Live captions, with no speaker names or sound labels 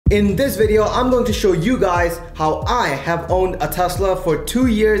In this video, I'm going to show you guys how I have owned a Tesla for 2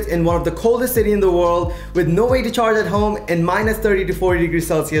 years in one of the coldest cities in the world with no way to charge at home in minus 30 to 40 degrees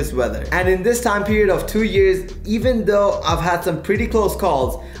Celsius weather. And in this time period of 2 years, even though I've had some pretty close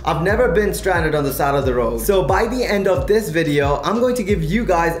calls, I've never been stranded on the side of the road. So by the end of this video, I'm going to give you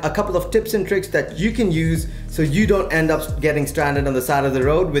guys a couple of tips and tricks that you can use so you don't end up getting stranded on the side of the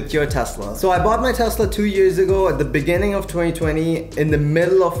road with your Tesla. So I bought my Tesla 2 years ago at the beginning of 2020 in the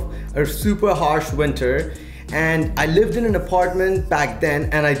middle of a super harsh winter, and I lived in an apartment back then,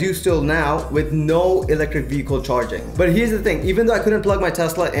 and I do still now, with no electric vehicle charging. But here's the thing, even though I couldn't plug my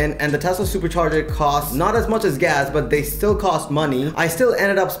Tesla in and the Tesla supercharger costs not as much as gas, but they still cost money, I still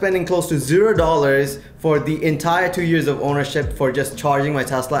ended up spending close to $0 for the entire 2 years of ownership for just charging my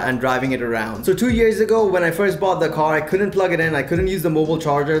Tesla and driving it around. So 2 years ago, when I first bought the car, I couldn't plug it in, I couldn't use the mobile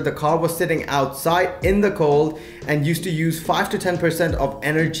charger. The car was sitting outside in the cold and used to use 5 to 10% of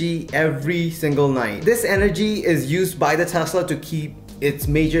energy every single night. This energy is used by the Tesla to keep its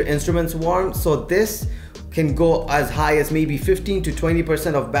major instruments warm, so this can go as high as maybe 15 to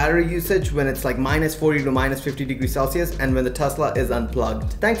 20% of battery usage when it's like minus 40 to minus 50 degrees Celsius and when the Tesla is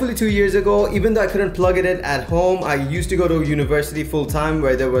unplugged. Thankfully 2 years ago, even though I couldn't plug it in at home, I used to go to university full time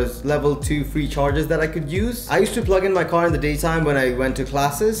where there was level 2 free chargers that I could use. I used to plug in my car in the daytime when I went to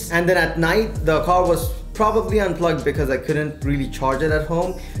classes, and then at night the car was probably unplugged because I couldn't really charge it at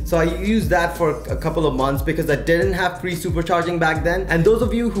home. So I used that for a couple of months because I didn't have free supercharging back then. And those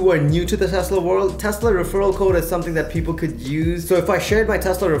of you who are new to the Tesla world, Tesla referral code is something that people could use. So if I shared my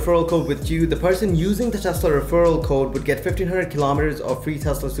Tesla referral code with you, the person using the Tesla referral code would get 1500 kilometers of free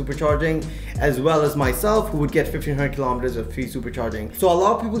Tesla supercharging, as well as myself, who would get 1500 kilometers of free supercharging. So a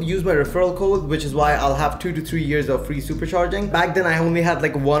lot of people use my referral code, which is why I'll have 2 to 3 years of free supercharging. Back then I only had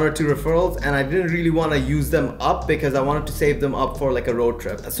like 1 or 2 referrals, and I didn't really want to use them up because I wanted to save them up for like a road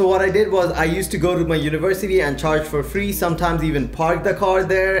trip. So what I did was I used to go to my university and charge for free, sometimes even park the car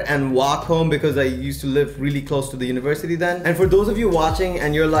there and walk home because I used to live really close to the university then. And for those of you watching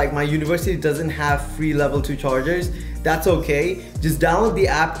and you're like, my university doesn't have free level 2 chargers, that's okay. Just download the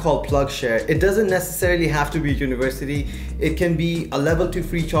app called PlugShare. It doesn't necessarily have to be a university. It can be a level 2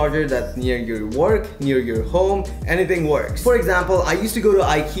 free charger that's near your work, near your home, anything works. For example, I used to go to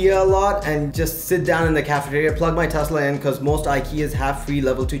IKEA a lot and just sit down in the cafeteria, plug my Tesla in because most IKEAs have free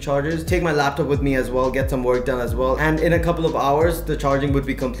level 2 chargers, take my laptop with me as well, get some work done as well, and in a couple of hours the charging would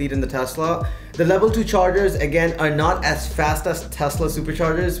be complete in the Tesla. The level 2 chargers again are not as fast as Tesla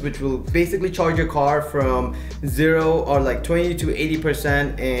superchargers, which will basically charge your car from 0 or like 20 to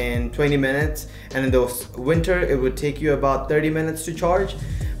 80% in 20 minutes, and in the winter it would take you about 30 minutes to charge.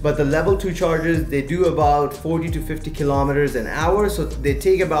 But the level 2 chargers, they do about 40 to 50 kilometers an hour, so they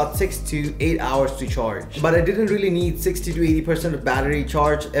take about 6 to 8 hours to charge. But I didn't really need 60 to 80% of battery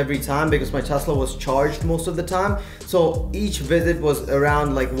charge every time because my Tesla was charged most of the time. So each visit was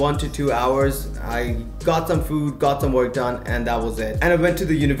around like 1 to 2 hours. I got some food, got some work done, and that was it. And I went to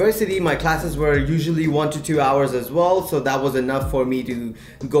the university. My classes were usually 1 to 2 hours as well, so that was enough for me to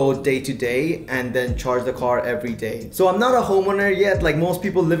go day to day and then charge the car every day. So I'm not a homeowner yet like most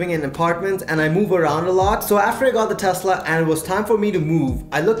people living in apartments, and I move around a lot. So after I got the Tesla and it was time for me to move,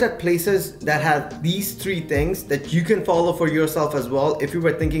 I looked at places that had these 3 things that you can follow for yourself as well if you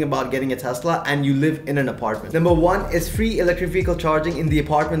were thinking about getting a Tesla and you live in an apartment. Number 1 is free electric vehicle charging in the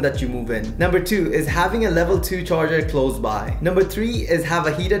apartment that you move in. Number 2 is having a level 2 charger close by. Number 3 is have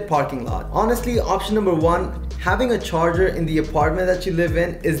a heated parking lot. Honestly, option number 1, having a charger in the apartment that you live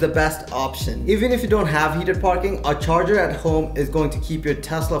in, is the best option. Even if you don't have heated parking, a charger at home is going to keep your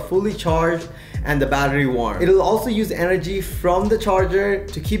Tesla fully charged and the battery warm. It'll also use energy from the charger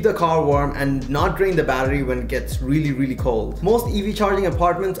to keep the car warm and not drain the battery when it gets really cold. Most EV charging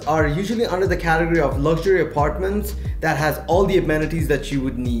apartments are usually under the category of luxury apartments that has all the amenities that you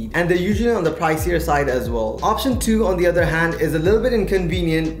would need, and they're usually on the pricier side as well. Option 2 on the other hand is a little bit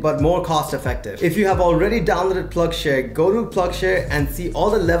inconvenient but more cost effective. If you have already downloaded PlugShare, go to PlugShare and see all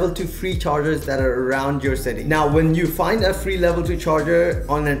the level 2 free chargers that are around your city. Now when you find a free level 2 charger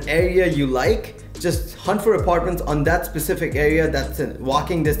on an area you like, just hunt for apartments on that specific area that's in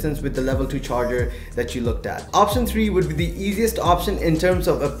walking distance with the level 2 charger that you looked at. Option 3 would be the easiest option in terms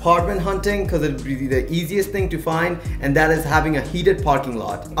of apartment hunting because it would be the easiest thing to find, and that is having a heated parking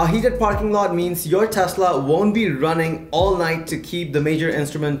lot. A heated parking lot means your Tesla won't be running all night to keep the major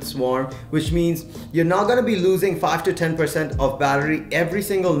instruments warm, which means you're not going to be losing 5 to 10% of battery every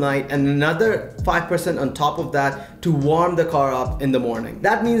single night, and another 5% on top of that to warm the car up in the morning.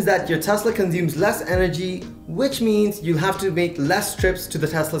 That means that your Tesla consumes less energy, which means you'll have to make less trips to the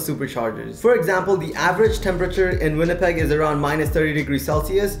Tesla superchargers. For example, the average temperature in Winnipeg is around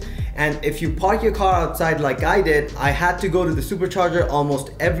 -30°C, and if you park your car outside like I did, I had to go to the supercharger almost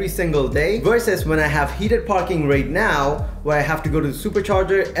every single day, versus when I have heated parking right now, where I have to go to the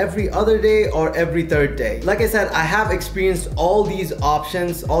supercharger every other day or every third day. Like I said, I have experienced all these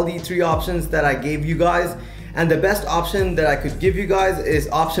options, all the 3 options that I gave you guys, and the best option that I could give you guys is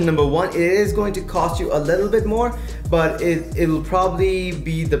option number 1. It is going to cost you a little bit more, but it'll probably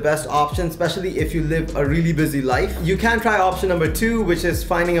be the best option, especially if you live a really busy life. You can try option number 2, which is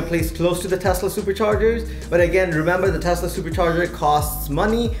finding a place close to the Tesla superchargers. But again, remember the Tesla supercharger costs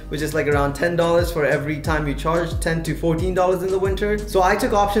money, which is like around $10 for every time you charge, $10 to $14 in the winter. So I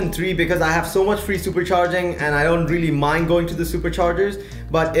took option 3 because I have so much free supercharging and I don't really mind going to the superchargers.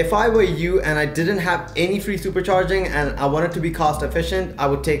 But if I were you and I didn't have any free supercharging and I wanted to be cost efficient, I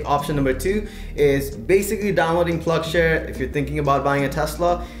would take option number 2, is basically downloading PlugShare. If you're thinking about buying a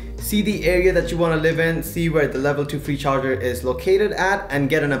Tesla, see the area that you want to live in, see where the level 2 free charger is located at, and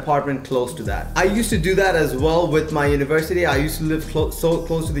get an apartment close to that. I used to do that as well with my university. I used to live so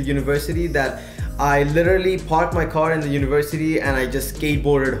close to the university that I literally parked my car in the university and I just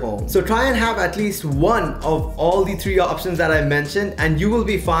skateboarded home. So try and have at least one of all the 3 options that I mentioned, and you will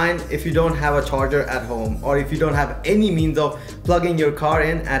be fine if you don't have a charger at home or if you don't have any means of plugging your car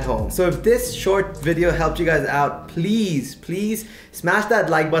in at home. So if this short video helped you guys out, please smash that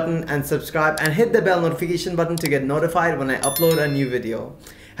like button and subscribe and hit the bell notification button to get notified when I upload a new video.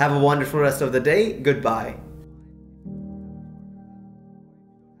 Have a wonderful rest of the day. Goodbye.